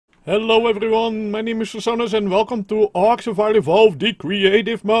Hello everyone, my name is Fresonis and welcome to Ark Survival Evolved, the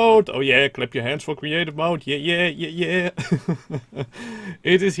creative mode. Oh yeah, clap your hands for creative mode. Yeah.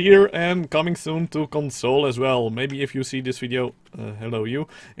 It is here and coming soon to console as well. Maybe if you see this video, hello you,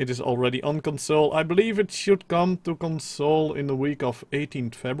 it is already on console. I believe it should come to console in the week of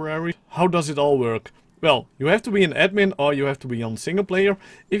 18th February. How does it all work? Well, you have to be an admin or you have to be on single player.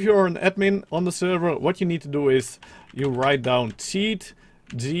 If you're an admin on the server, what you need to do is you write down cheat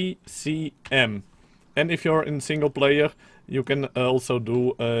GCM, and if you're in single player you can also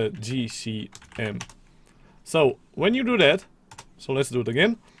do GCM. So when you do that, so let's do it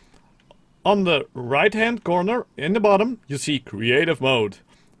again, on the right hand corner in the bottom you see creative mode,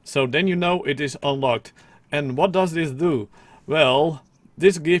 so then you know it is unlocked. And what does this do? Well,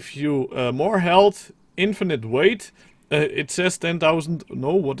 this gives you more health, infinite weight. It says 10,000,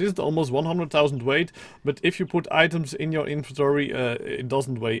 no, what is it, almost 100,000 weight, but if you put items in your inventory, it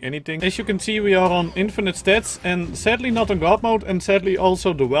doesn't weigh anything. As you can see, we are on infinite stats, and sadly not on God mode, and sadly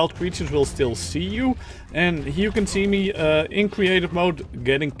also the wild creatures will still see you. And here you can see me in creative mode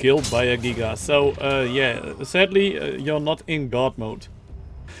getting killed by a Giga, so yeah, sadly you're not in God mode.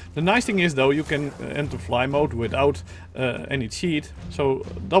 The nice thing is though, you can enter fly mode without any cheat, so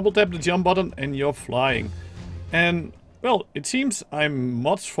double tap the jump button and you're flying. And well, it seems I'm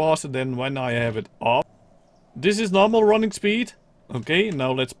much faster than when I have it off. This is normal running speed. Okay,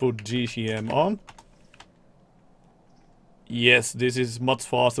 now let's put GCM on. Yes, this is much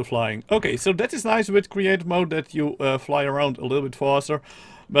faster flying. Okay, so that is nice with creative mode, that you fly around a little bit faster.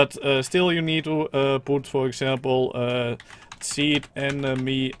 But still you need to put, for example, seed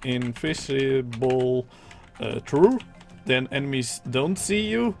enemy invisible true. Then enemies don't see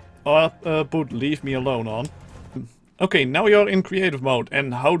you. Or put leave me alone on. Okay, now you're in creative mode,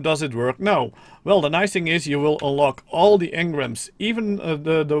 and how does it work now? Well, the nice thing is you will unlock all the engrams, even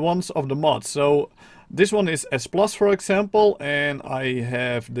the ones of the mods. So this one is S+, for example, and I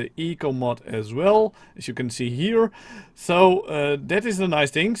have the eco mod as well, as you can see here. So that is the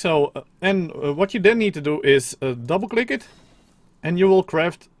nice thing. So and what you then need to do is double click it, and you will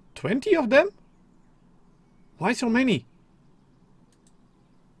craft 20 of them. Why so many?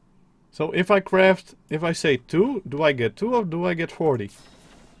 So if I say 2, do I get 2 or do I get 40?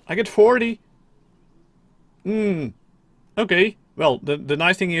 I get 40. Okay. Well, the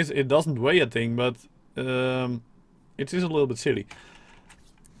nice thing is it doesn't weigh a thing, but it is a little bit silly.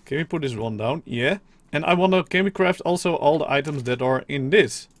 Can we put this one down? Yeah. And I wonder, can we craft also all the items that are in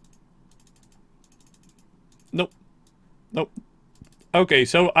this? Nope. Nope. Okay,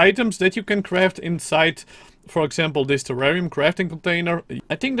 so items that you can craft inside, for example, this terrarium crafting container.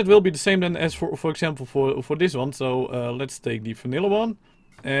 I think that will be the same then as for example for this one. So let's take the vanilla one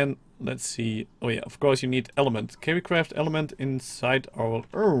and let's see. Oh yeah, of course you need element. Can we craft element inside our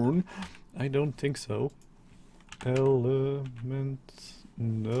own? I don't think so. Element,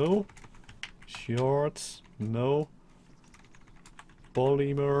 no. Shards, no.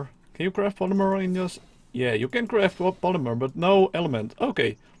 Polymer. Can you craft polymer in yours? Yeah, you can craft polymer, but no element.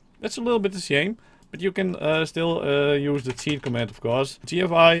 Okay, that's a little bit a shame. But you can still use the cheat command, of course.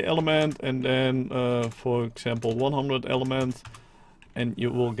 GFI element, and then, for example, 100 element, and you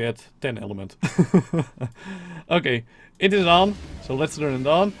will get 10 element. Okay, it is on, so let's turn it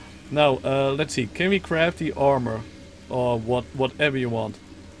on. Now, let's see, can we craft the armor? Or whatever you want?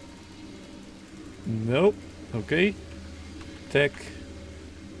 Nope. Okay. Tech.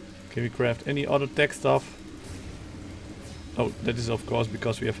 Can we craft any other tech stuff? Oh, that is of course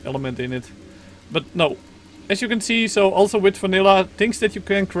because we have element in it. But no, as you can see, so also with vanilla, things that you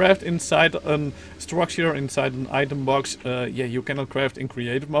can craft inside a structure, inside an item box, yeah, you cannot craft in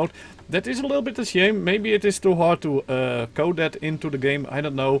creative mode. That is a little bit a shame. Maybe it is too hard to code that into the game, I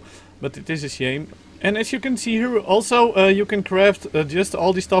don't know, but it is a shame. And as you can see here, also you can craft just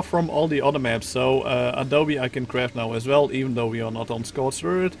all the stuff from all the other maps. So Adobe I can craft now as well, even though we are not on Scorched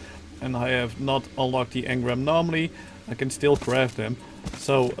Earth, and I have not unlocked the engram normally, I can still craft them.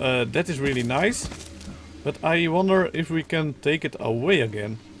 So that is really nice, but I wonder if we can take it away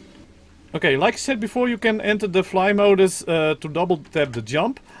again. Okay, like I said before, you can enter the fly modus to double tap the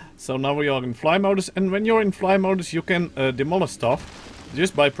jump. So now we are in fly modus, and when you're in fly modus you can demolish stuff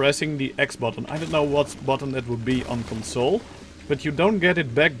just by pressing the X button. I don't know what button that would be on console, but you don't get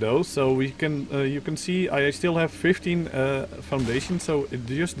it back though. So we can you can see I still have 15 foundation, so it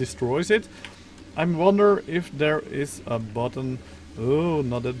just destroys it. I wonder if there is a button. Oh,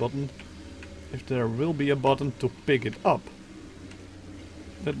 not that button. If there will be a button to pick it up.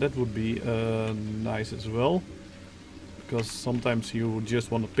 That would be nice as well. Because sometimes you just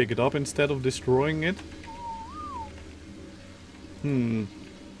want to pick it up instead of destroying it.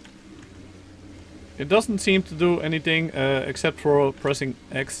 It doesn't seem to do anything except for pressing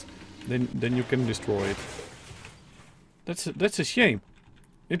X. Then you can destroy it. That's a shame.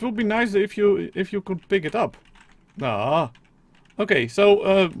 It would be nice if you could pick it up. Ah. Okay,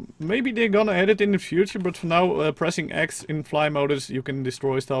 so maybe they're gonna add it in the future, but for now pressing X in fly modus you can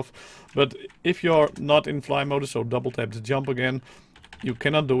destroy stuff. But if you're not in fly modus, so double tap the jump again, you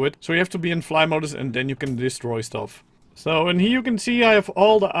cannot do it. So you have to be in fly modus and then you can destroy stuff. So, and here you can see I have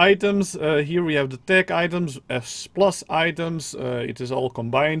all the items. Here we have the tech items, S+ items, it is all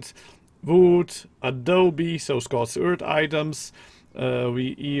combined. Wood, adobe, so scorched earth items.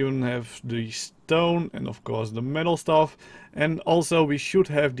 We even have the stone and of course the metal stuff. And also we should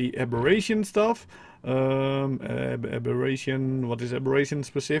have the aberration stuff. Aberration, what is aberration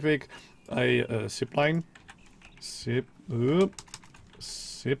specific? Zipline.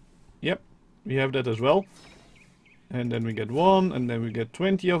 Yep, we have that as well. And then we get 1, and then we get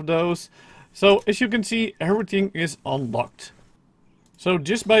 20 of those. So as you can see, everything is unlocked. So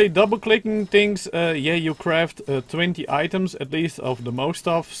just by double clicking things, yeah, you craft 20 items at least of the most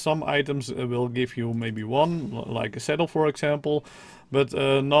stuff. Some items will give you maybe 1, like a saddle for example. But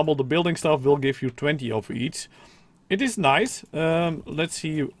normal the building stuff will give you 20 of each. It is nice. Let's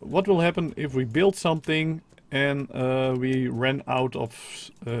see what will happen if we build something and we ran out of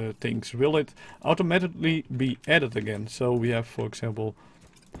things. Will it automatically be added again? So we have, for example,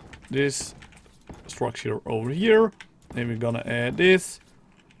 this structure over here, and we're gonna add this,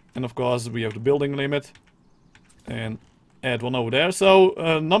 and of course we have the building limit, and add one over there. So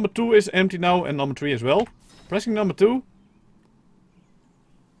number 2 is empty now, and number 3 as well. Pressing number 2.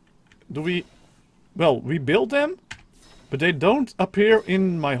 Do we... Well, we built them, but they don't appear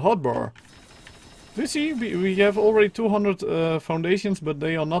in my hotbar. You see, we have already 200 foundations, but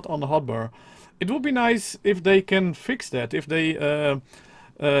they are not on the hotbar. It would be nice if they can fix that. If they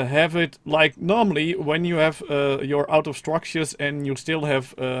have it like normally when you have your out of structures and you still have,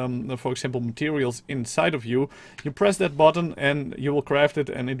 for example, materials inside of you. You press that button and you will craft it,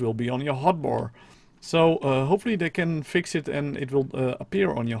 and it will be on your hotbar. So hopefully they can fix it and it will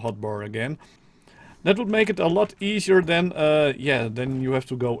appear on your hotbar again. That would make it a lot easier than, yeah, then you have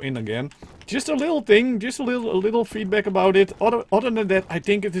to go in again. Just a little thing, just a little feedback about it. Other than that, I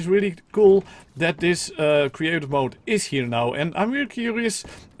think it is really cool that this creative mode is here now. And I'm really curious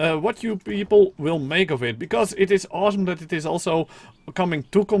what you people will make of it. Because it is awesome that it is also coming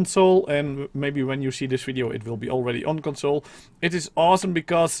to console. And maybe when you see this video, it will be already on console. It is awesome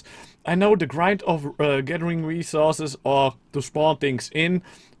because I know the grind of gathering resources or to spawn things in.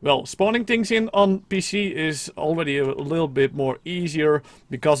 Well, spawning things in on PC is already a little bit more easier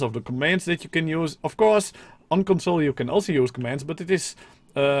because of the commands that you can use. Of course, on console you can also use commands, but it is,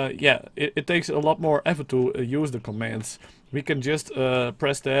 yeah, it takes a lot more effort to use the commands. We can just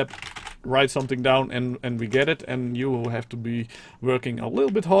press tab, write something down, and we get it, and you have to be working a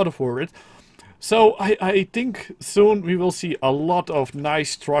little bit harder for it. So I think soon we will see a lot of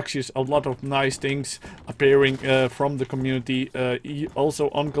nice structures, a lot of nice things appearing from the community, also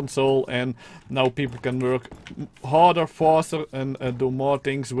on console, and now people can work harder, faster, and do more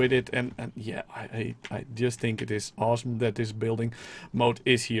things with it. And yeah, I just think it is awesome that this building mode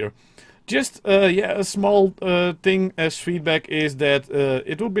is here. Just yeah, a small thing as feedback is that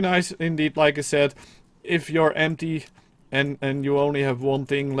it would be nice indeed, like I said, if you're empty and you only have one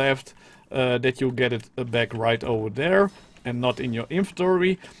thing left, that you get it back right over there and not in your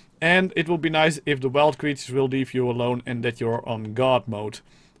inventory. And it will be nice if the wild creatures will leave you alone and that you're on guard mode.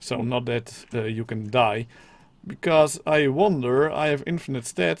 So not that you can die. Because I wonder, I have infinite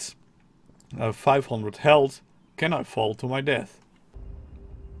stats, 500 health, can I fall to my death?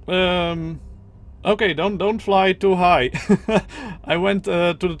 Okay, don't fly too high. I went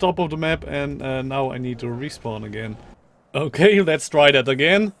to the top of the map and now I need to respawn again. Okay, let's try that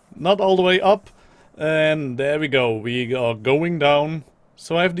again. Not all the way up. And there we go. We are going down.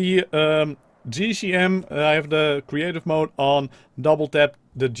 So I have the GCM. I have the creative mode on. Double tap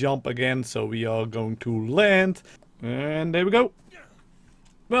the jump again. So we are going to land. And there we go.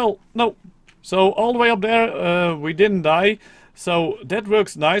 Well, no. So all the way up there, we didn't die. So that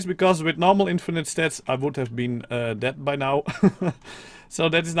works nice because with normal infinite stats, I would have been dead by now. So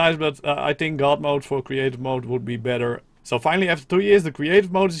that is nice, but I think God mode for creative mode would be better. So finally, after 2 years, the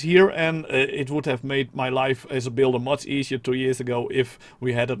creative mode is here, and it would have made my life as a builder much easier 2 years ago if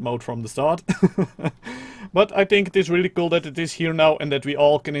we had that mode from the start. But I think it is really cool that it is here now and that we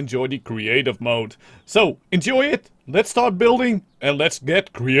all can enjoy the creative mode. So enjoy it, let's start building, and let's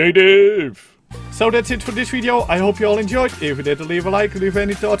get creative! So that's it for this video. I hope you all enjoyed. If you did, leave a like, leave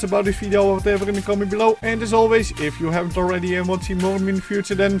any thoughts about this video or whatever in the comment below. And as always, if you haven't already and want to see more of me in the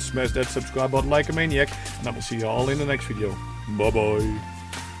future, then smash that subscribe button like a maniac. And I will see you all in the next video. Bye bye.